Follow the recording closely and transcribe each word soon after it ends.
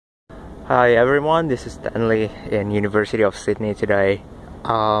Hi everyone, this is Stanley in University of Sydney today.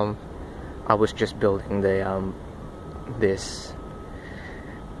 I was just building the this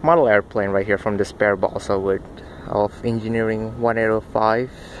model airplane right here from the spare balsa wood of Engineering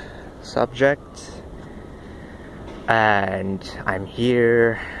 1805 subject, and I'm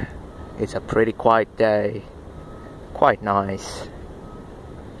here. It's a pretty quiet day, quite nice.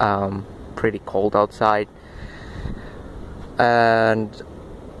 Pretty cold outside, and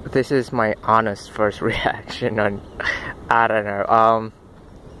this is my honest first reaction on, I don't know,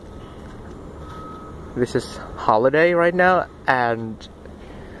 this is holiday right now, and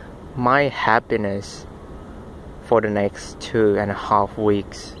my happiness for the next 2.5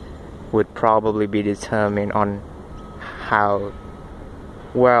 weeks would probably be determined on how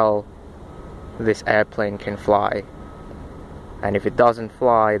well this airplane can fly. And if it doesn't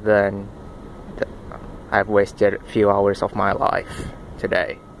fly, then I've wasted a few hours of my life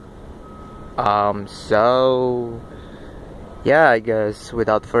today. So yeah, I guess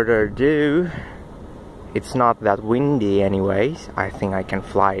without further ado, it's not that windy anyways. I think I can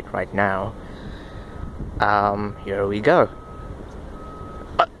fly it right now. Here we go.